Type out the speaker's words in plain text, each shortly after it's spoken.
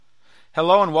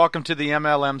Hello and welcome to the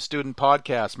MLM Student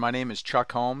Podcast. My name is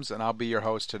Chuck Holmes and I'll be your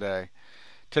host today.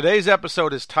 Today's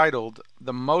episode is titled,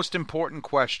 The Most Important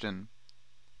Question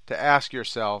to Ask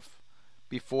Yourself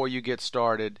Before You Get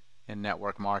Started in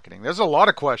Network Marketing. There's a lot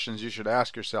of questions you should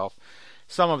ask yourself.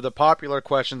 Some of the popular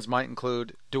questions might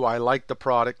include, do I like the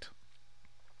product?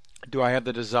 Do I have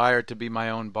the desire to be my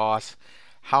own boss?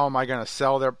 How am I going to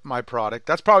sell my product?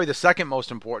 That's probably the second most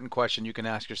important question you can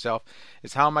ask yourself,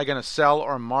 is how am I going to sell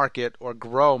or market or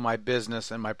grow my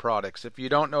business and my products? If you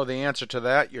don't know the answer to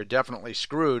that, you're definitely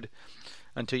screwed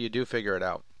until you do figure it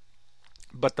out.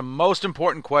 But the most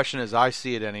important question, as I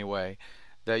see it anyway,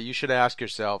 that you should ask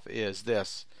yourself is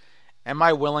this: am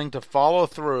I willing to follow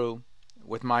through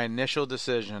with my initial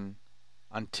decision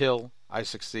until I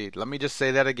succeed? Let me just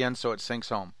say that again so it sinks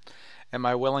home. Am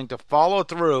I willing to follow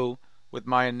through with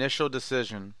my initial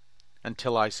decision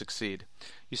until I succeed?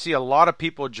 You see, a lot of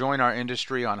people join our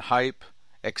industry on hype,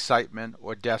 excitement,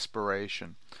 or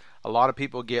desperation. A lot of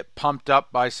people get pumped up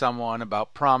by someone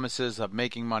about promises of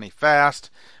making money fast,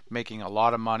 making a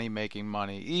lot of money, making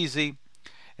money easy.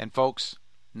 And folks,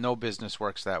 no business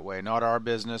works that way. Not our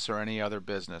business or any other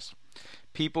business.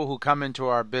 People who come into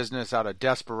our business out of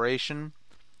desperation,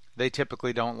 they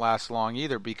typically don't last long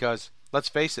either, because let's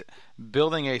face it,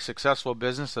 building a successful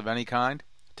business of any kind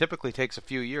typically takes a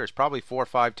few years, probably 4,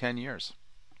 5, 10 years.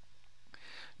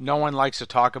 No one likes to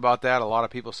talk about that. A lot of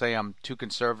people say I'm too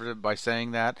conservative by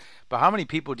saying that. But how many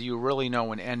people do you really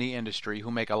know in any industry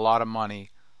who make a lot of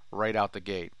money right out the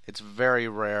gate? It's very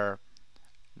rare,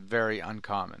 very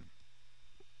uncommon.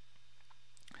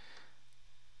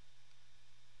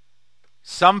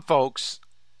 Some folks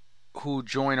who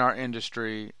join our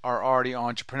industry are already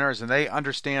entrepreneurs, and they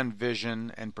understand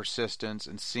vision and persistence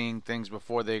and seeing things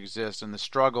before they exist and the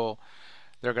struggle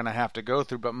they're going to have to go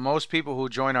through. But most people who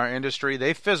join our industry,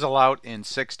 they fizzle out in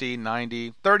 60,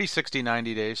 90, 30, 60,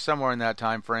 90 days, somewhere in that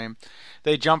time frame.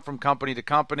 They jump from company to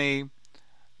company,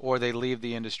 or they leave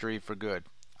the industry for good.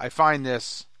 I find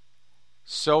this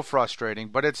so frustrating,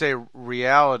 but it's a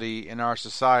reality in our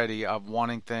society of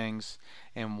wanting things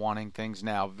and wanting things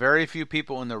now. Very few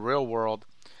people in the real world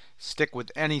stick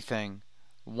with anything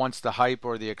once the hype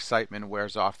or the excitement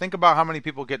wears off. Think about how many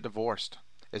people get divorced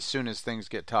as soon as things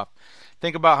get tough.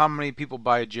 Think about how many people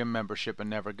buy a gym membership and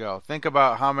never go. Think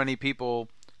about how many people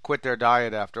quit their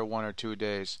diet after 1 or 2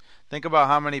 days. Think about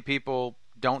how many people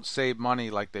don't save money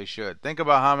like they should. Think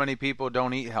about how many people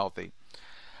don't eat healthy.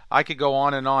 I could go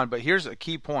on, but here's a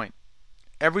key point.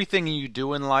 Everything you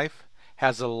do in life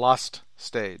has a lust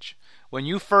stage. When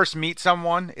you first meet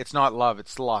someone, it's not love,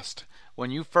 it's lust.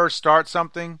 When you first start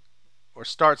something or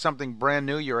start something brand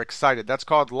new, you're excited. That's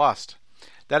called lust.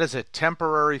 That is a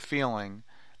temporary feeling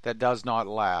that does not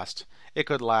last. It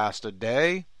could last a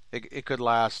day. It could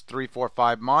last 3, 4,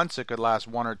 5 months. It could last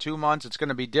 1 or 2 months. It's going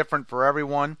to be different for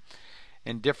everyone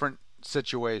in different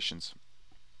situations.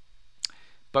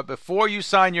 But before you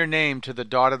sign your name to the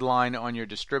dotted line on your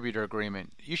distributor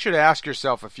agreement, you should ask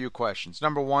yourself a few questions.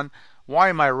 Number one, why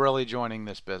am I really joining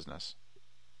this business?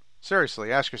 Seriously,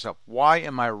 ask yourself, why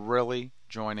am I really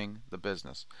joining the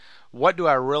business? What do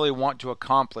I really want to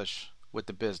accomplish with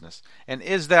the business? And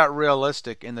is that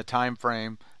realistic in the time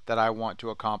frame that I want to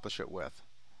accomplish it with?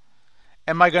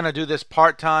 Am I going to do this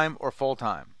part-time or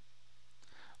full-time?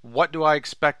 What do I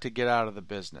expect to get out of the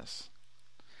business?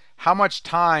 How much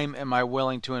time am I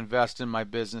willing to invest in my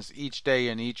business each day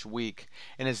and each week?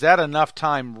 And is that enough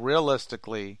time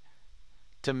realistically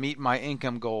to meet my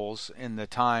income goals in the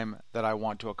time that I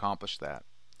want to accomplish that?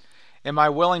 Am I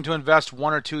willing to invest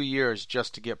 1 or 2 years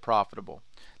just to get profitable?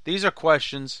 These are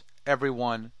questions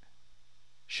everyone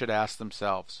should ask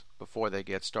themselves before they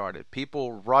get started.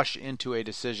 People rush into a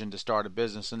decision to start a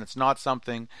business, and it's not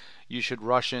something you should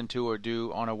rush into or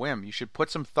do on a whim. You should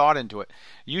put some thought into it.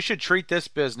 You should treat this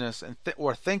business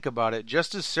or think about it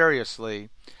just as seriously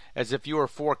as if you were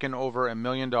forking over $1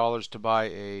 million to buy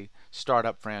a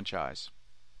startup franchise.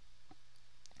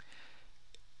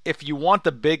 If you want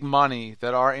the big money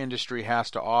that our industry has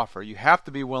to offer, you have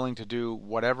to be willing to do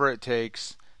whatever it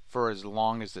takes for as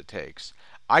long as it takes.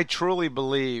 I truly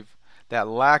believe that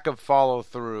lack of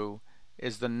follow-through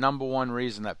is the number one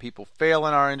reason that people fail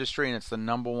in our industry, and it's the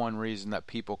number one reason that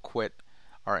people quit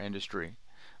our industry.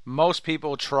 Most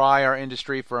people try our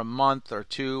industry for a month or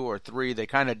 2 or 3. They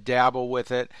kind of dabble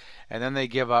with it, and then they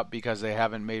give up because they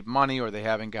haven't made money or they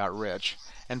haven't got rich.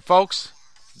 And folks,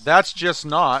 that's just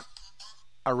not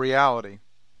a reality.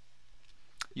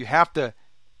 You have to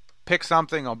pick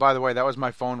something. Oh, by the way, that was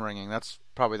my phone ringing. That's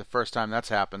probably the first time that's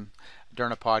happened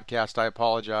during a podcast. I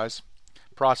apologize.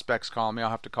 Prospects call me. I'll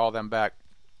have to call them back.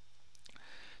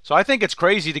 So I think it's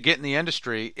crazy to get in the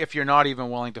industry if you're not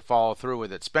even willing to follow through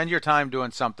with it. Spend your time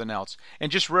doing something else.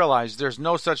 And just realize there's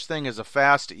no such thing as a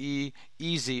fast,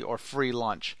 easy, or free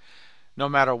lunch. No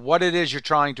matter what it is you're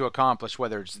trying to accomplish,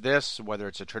 whether it's this, whether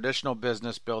it's a traditional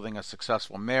business, building a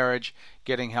successful marriage,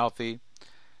 getting healthy,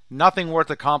 nothing worth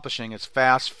accomplishing is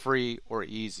fast, free, or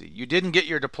easy. You didn't get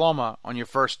your diploma on your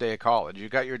first day of college. You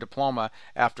got your diploma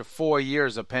after 4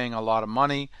 years of paying a lot of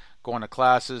money, going to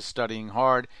classes, studying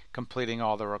hard, completing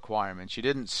all the requirements. You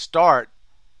didn't start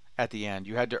at the end.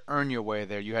 You had to earn your way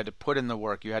there. You had to put in the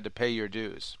work. You had to pay your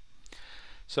dues.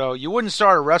 So you wouldn't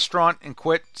start a restaurant and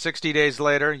quit 60 days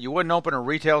later. You wouldn't open a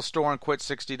retail store and quit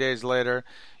 60 days later.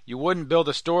 You wouldn't build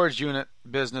a storage unit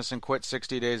business and quit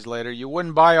 60 days later. You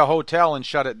wouldn't buy a hotel and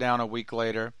shut it down a week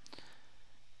later.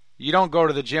 You don't go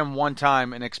to the gym one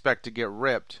time and expect to get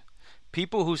ripped.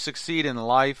 People who succeed in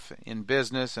life, in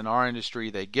business, in our industry,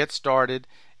 they get started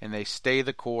and they stay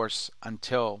the course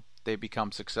until they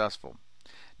become successful.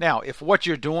 Now, if what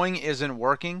you're doing isn't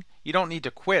working, you don't need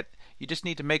to quit. You just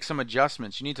need to make some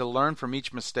adjustments. You need to learn from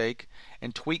each mistake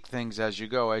and tweak things as you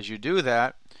go. As you do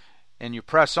that and you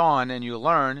press on and you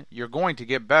learn, you're going to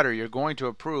get better, you're going to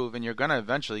improve, and you're going to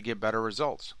eventually get better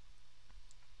results.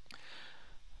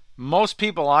 Most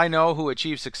people I know who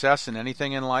achieve success in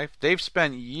anything in life, they've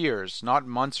spent years, not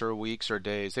months or weeks or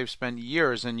days, they've spent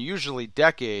years and usually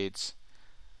decades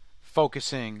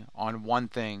focusing on one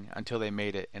thing until they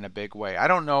made it in a big way. I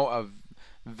don't know of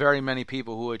very many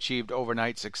people who achieved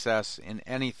overnight success in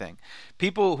anything.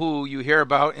 People who you hear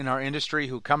about in our industry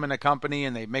who come in a company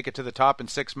and they make it to the top in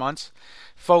 6 months,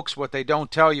 folks, what they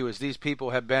don't tell you is these people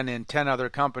have been in 10 other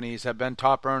companies, have been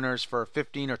top earners for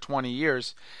 15 or 20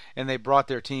 years, and they brought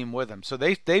their team with them. So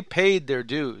they paid their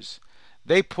dues.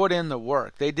 They put in the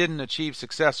work. They didn't achieve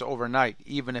success overnight,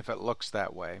 even if it looks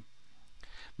that way.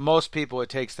 Most people, it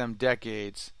takes them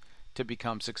decades to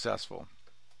become successful.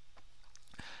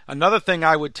 Another thing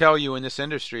I would tell you in this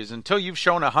industry is until you've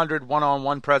shown 100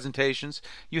 one-on-one presentations,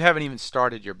 you haven't even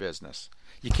started your business.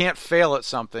 You can't fail at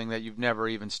something that you've never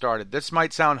even started. This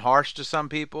might sound harsh to some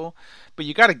people, but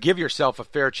you got to give yourself a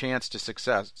fair chance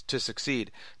to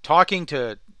succeed. Talking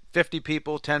to 50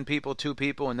 people, 10 people, 2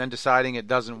 people, and then deciding it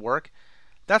doesn't work,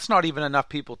 that's not even enough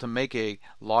people to make a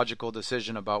logical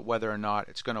decision about whether or not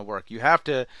it's going to work. You have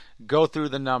to go through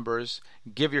the numbers,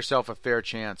 give yourself a fair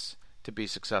chance to be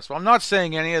successful. I'm not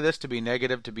saying any of this to be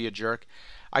negative, to be a jerk.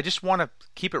 I just want to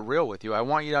keep it real with you. I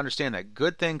want you to understand that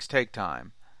good things take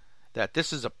time, that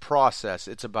this is a process.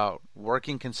 It's about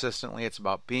working consistently. It's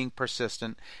about being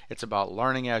persistent. It's about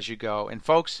learning as you go. And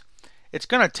folks, it's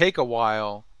going to take a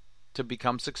while to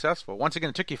become successful. Once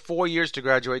again, it took you 4 years to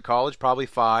graduate college, probably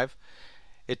 5.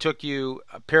 It took you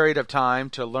a period of time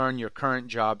to learn your current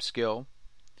job skill.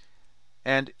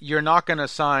 And you're not going to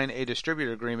sign a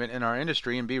distributor agreement in our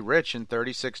industry and be rich in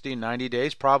 30, 60, 90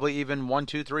 days, probably even 1,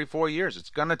 2, 3, 4 years.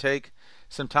 It's going to take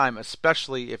some time,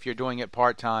 especially if you're doing it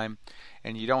part-time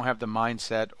and you don't have the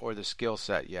mindset or the skill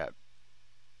set yet.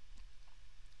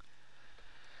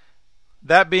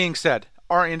 That being said,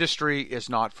 our industry is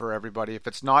not for everybody. If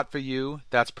it's not for you,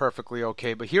 that's perfectly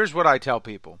okay. But here's what I tell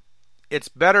people. It's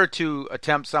better to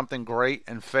attempt something great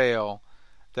and fail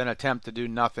than attempt to do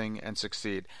nothing and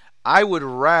succeed. I would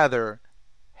rather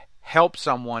help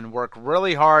someone work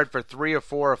really hard for 3 or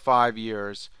 4 or 5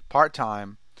 years,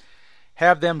 part-time,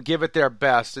 have them give it their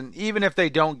best, and even if they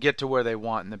don't get to where they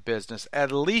want in the business,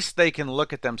 at least they can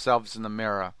look at themselves in the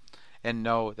mirror and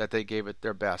know that they gave it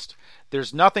their best.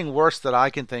 There's nothing worse that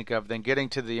I can think of than getting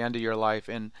to the end of your life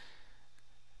and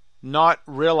not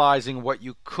realizing what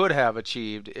you could have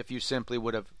achieved if you simply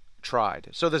would have tried.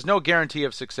 So there's no guarantee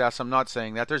of success. I'm not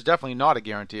saying that. There's definitely not a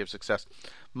guarantee of success.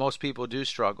 Most people do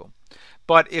struggle.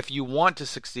 But if you want to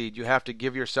succeed, you have to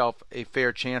give yourself a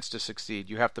fair chance to succeed.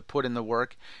 You have to put in the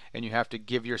work, and you have to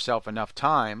give yourself enough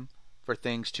time for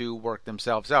things to work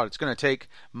themselves out. It's going to take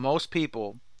most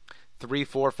people 3,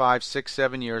 4, 5, 6,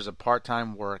 7 years of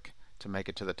part-time work to make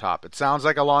it to the top. It sounds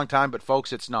like a long time, but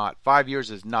folks, it's not. 5 years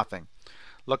is nothing.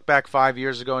 Look back 5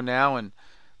 years ago now, and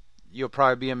you'll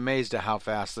probably be amazed at how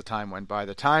fast the time went by.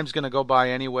 The time's going to go by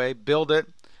anyway. Build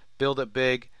it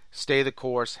big, stay the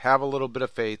course, have a little bit of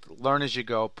faith, learn as you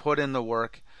go, put in the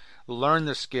work, learn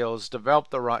the skills, develop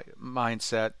the right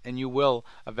mindset, and you will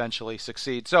eventually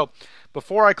succeed. So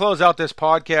before I close out this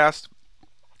podcast,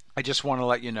 I just want to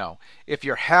let you know, if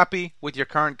you're happy with your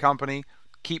current company,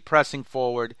 keep pressing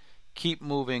forward, keep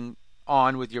moving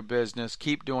on with your business,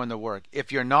 keep doing the work.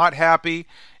 If you're not happy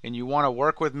and you want to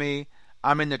work with me,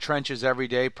 I'm in the trenches every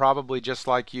day, probably just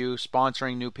like you,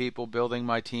 sponsoring new people, building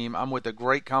my team. I'm with a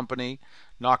great company.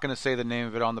 Not going to say the name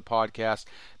of it on the podcast,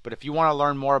 but if you want to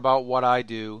learn more about what I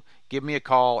do, give me a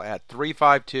call at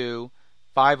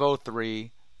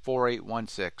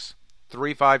 352-503-4816.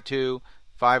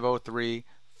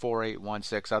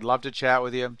 352-503-4816. I'd love to chat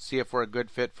with you, see if we're a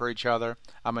good fit for each other.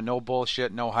 I'm a no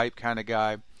bullshit, no hype kind of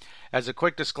guy. As a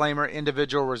quick disclaimer,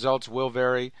 individual results will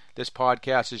vary. This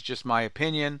podcast is just my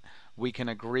opinion. We can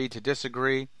agree to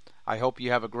disagree. I hope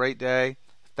you have a great day.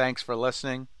 Thanks for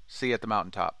listening. See you at the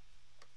mountaintop.